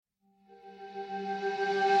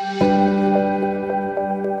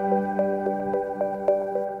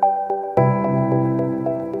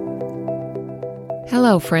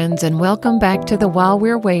Hello, friends, and welcome back to the While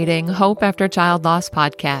We're Waiting Hope After Child Loss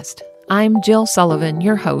podcast. I'm Jill Sullivan,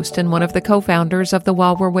 your host and one of the co-founders of the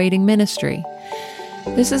While We're Waiting ministry.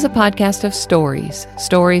 This is a podcast of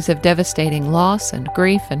stories of devastating loss and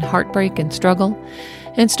grief and heartbreak and struggle,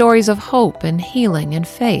 and stories of hope and healing and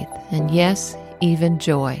faith, and yes, even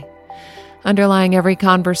joy. Underlying every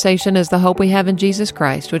conversation is the hope we have in Jesus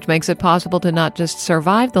Christ, which makes it possible to not just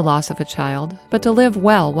survive the loss of a child, but to live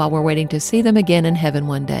well while we're waiting to see them again in heaven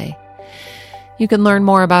one day. You can learn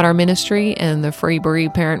more about our ministry and the free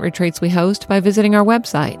bereaved parent retreats we host by visiting our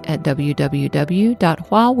website at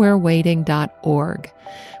www.whilewe'rewaiting.org.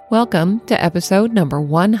 Welcome to episode number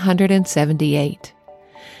 178.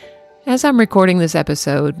 As I'm recording this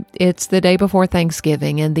episode, it's the day before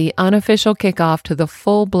Thanksgiving and the unofficial kickoff to the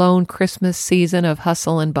full-blown Christmas season of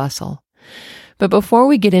hustle and bustle. But before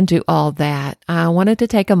we get into all that, I wanted to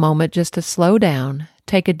take a moment just to slow down,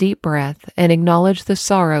 take a deep breath, and acknowledge the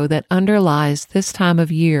sorrow that underlies this time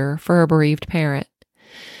of year for a bereaved parent.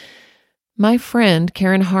 My friend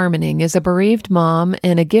Karen Harmoning is a bereaved mom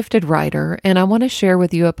and a gifted writer, and I want to share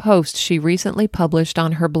with you a post she recently published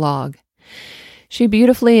on her blog. She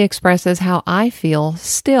beautifully expresses how I feel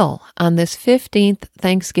still on this 15th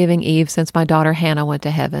Thanksgiving Eve since my daughter Hannah went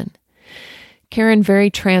to heaven. Karen very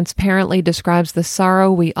transparently describes the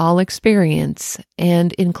sorrow we all experience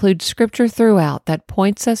and includes scripture throughout that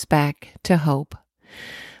points us back to hope.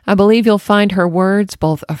 I believe you'll find her words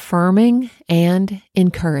both affirming and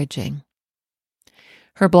encouraging.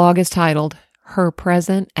 Her blog is titled, Her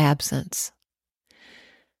Present Absence.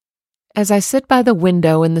 As I sit by the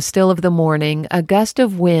window in the still of the morning, a gust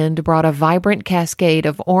of wind brought a vibrant cascade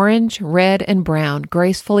of orange, red, and brown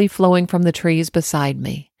gracefully flowing from the trees beside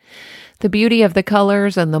me. The beauty of the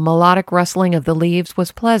colors and the melodic rustling of the leaves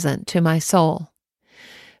was pleasant to my soul.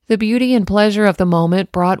 The beauty and pleasure of the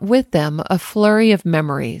moment brought with them a flurry of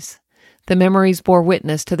memories. The memories bore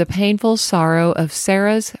witness to the painful sorrow of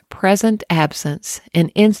Sarah's present absence,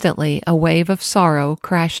 and instantly a wave of sorrow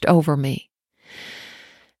crashed over me.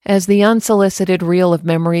 As the unsolicited reel of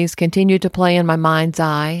memories continued to play in my mind's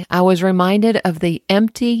eye, I was reminded of the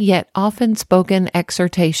empty yet often spoken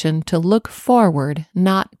exhortation to look forward,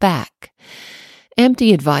 not back.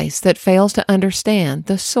 Empty advice that fails to understand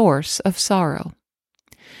the source of sorrow.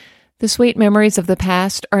 The sweet memories of the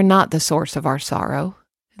past are not the source of our sorrow.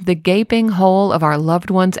 The gaping hole of our loved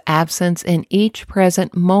one's absence in each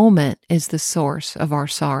present moment is the source of our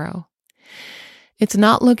sorrow. It's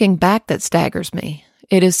not looking back that staggers me.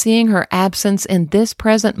 It is seeing her absence in this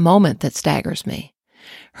present moment that staggers me.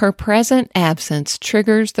 Her present absence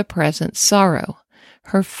triggers the present sorrow.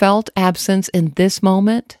 Her felt absence in this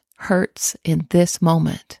moment hurts in this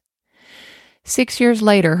moment. 6 years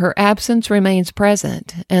later, her absence remains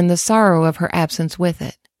present, and the sorrow of her absence with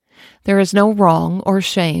it. There is no wrong or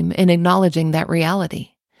shame in acknowledging that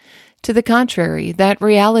reality. To the contrary, that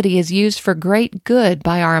reality is used for great good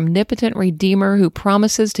by our omnipotent Redeemer who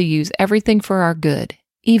promises to use everything for our good,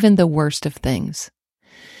 even the worst of things.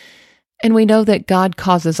 And we know that God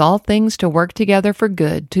causes all things to work together for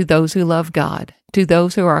good to those who love God, to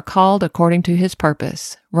those who are called according to His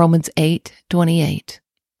purpose. Romans 8:28.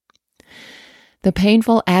 The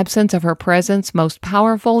painful absence of her presence most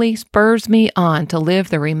powerfully spurs me on to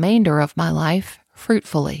live the remainder of my life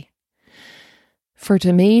fruitfully. For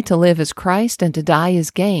to me, to live is Christ and to die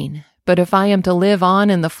is gain. But if I am to live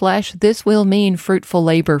on in the flesh, this will mean fruitful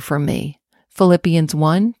labor for me. Philippians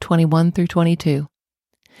 1:21-22.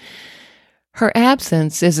 Her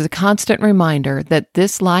absence is a constant reminder that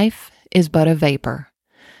this life is but a vapor.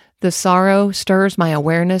 The sorrow stirs my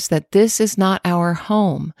awareness that this is not our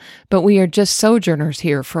home, but we are just sojourners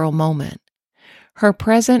here for a moment. Her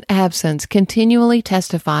present absence continually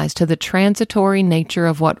testifies to the transitory nature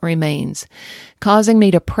of what remains, causing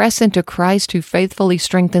me to press into Christ who faithfully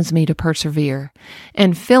strengthens me to persevere,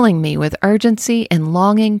 and filling me with urgency and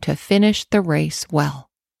longing to finish the race well.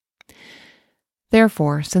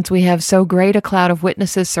 Therefore, since we have so great a cloud of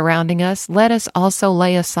witnesses surrounding us, let us also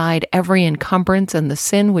lay aside every encumbrance and the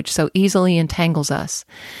sin which so easily entangles us,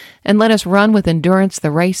 and let us run with endurance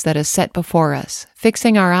the race that is set before us,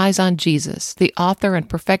 fixing our eyes on Jesus, the author and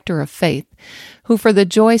perfecter of faith, who for the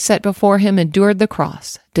joy set before him endured the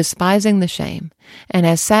cross, despising the shame, and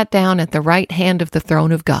has sat down at the right hand of the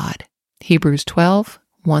throne of God. Hebrews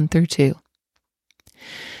 12:1-2.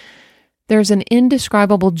 There's an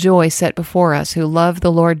indescribable joy set before us who love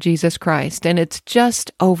the Lord Jesus Christ, and it's just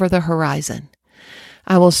over the horizon.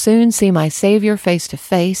 I will soon see my Savior face to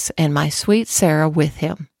face and my sweet Sarah with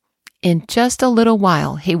him. In just a little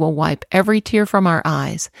while, he will wipe every tear from our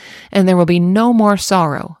eyes, and there will be no more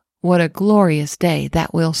sorrow. What a glorious day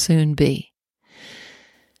that will soon be.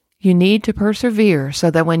 You need to persevere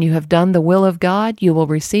so that when you have done the will of God, you will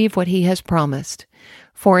receive what He has promised.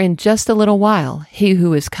 For in just a little while, He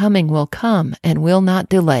who is coming will come and will not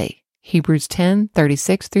delay. Hebrews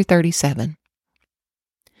 10:36-37.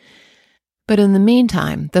 But in the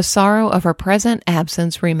meantime, the sorrow of our present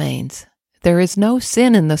absence remains. There is no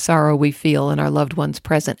sin in the sorrow we feel in our loved one's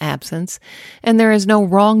present absence, and there is no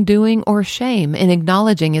wrongdoing or shame in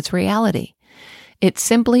acknowledging its reality. It's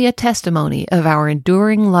simply a testimony of our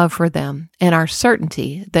enduring love for them and our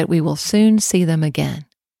certainty that we will soon see them again.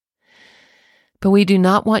 But we do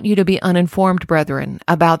not want you to be uninformed, brethren,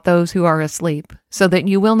 about those who are asleep, so that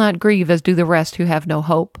you will not grieve as do the rest who have no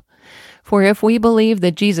hope. For if we believe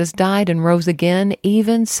that Jesus died and rose again,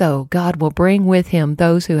 even so God will bring with Him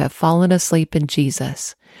those who have fallen asleep in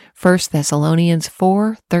Jesus. 1 Thessalonians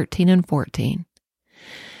 4:13-14.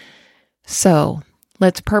 So,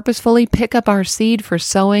 let's purposefully pick up our seed for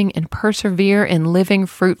sowing and persevere in living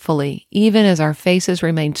fruitfully, even as our faces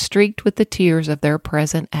remain streaked with the tears of their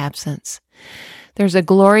present absence. There's a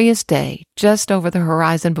glorious day just over the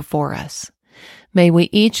horizon before us. May we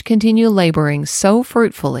each continue laboring so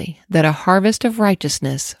fruitfully that a harvest of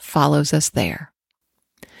righteousness follows us there.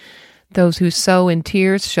 Those who sow in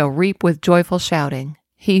tears shall reap with joyful shouting.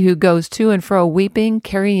 He who goes to and fro weeping,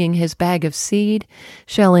 carrying his bag of seed,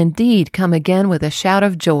 shall indeed come again with a shout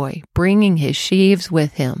of joy, bringing his sheaves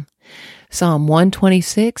with him. Psalm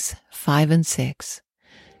 126, 5 and 6.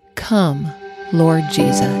 Come, Lord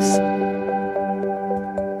Jesus.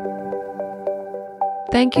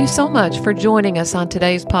 Thank you so much for joining us on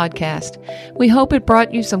today's podcast. We hope it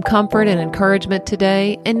brought you some comfort and encouragement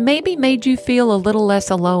today and maybe made you feel a little less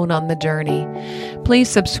alone on the journey. Please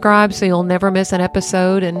subscribe so you'll never miss an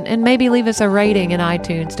episode and maybe leave us a rating in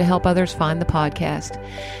iTunes to help others find the podcast.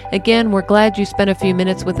 Again, we're glad you spent a few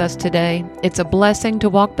minutes with us today. It's a blessing to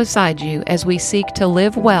walk beside you as we seek to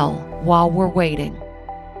live well while we're waiting.